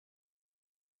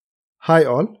Hi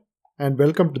all and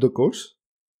welcome to the course.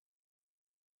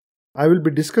 I will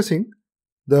be discussing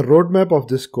the roadmap of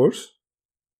this course.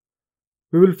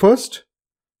 We will first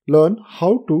learn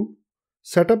how to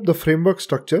set up the framework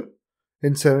structure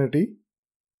in Serenity.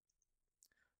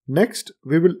 Next,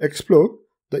 we will explore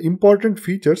the important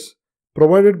features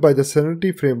provided by the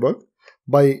Serenity framework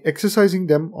by exercising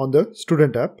them on the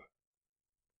student app.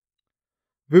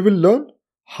 We will learn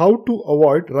how to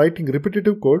avoid writing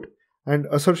repetitive code and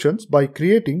assertions by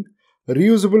creating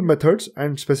reusable methods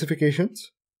and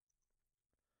specifications.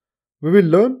 We will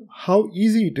learn how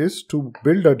easy it is to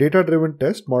build a data-driven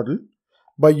test model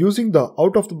by using the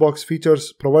out-of-the-box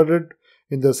features provided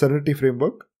in the Serenity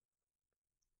framework.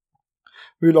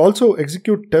 We will also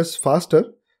execute tests faster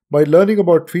by learning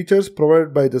about features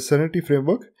provided by the Serenity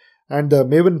framework and the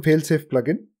Maven failsafe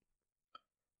plugin.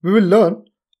 We will learn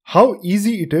how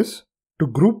easy it is to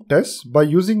group tests by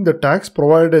using the tags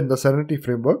provided in the Serenity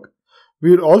framework. We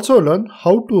will also learn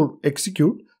how to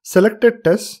execute selected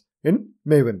tests in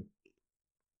Maven.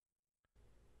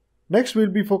 Next, we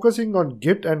will be focusing on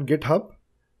Git and GitHub.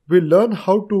 We'll learn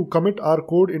how to commit our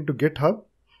code into GitHub,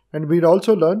 and we'll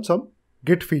also learn some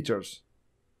Git features.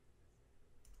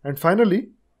 And finally,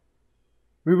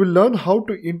 we will learn how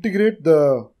to integrate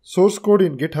the source code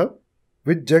in GitHub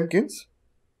with Jenkins,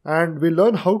 and we'll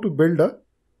learn how to build a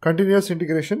continuous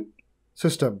integration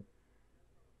system.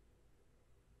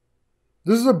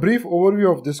 This is a brief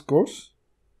overview of this course.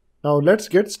 Now let's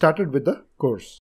get started with the course.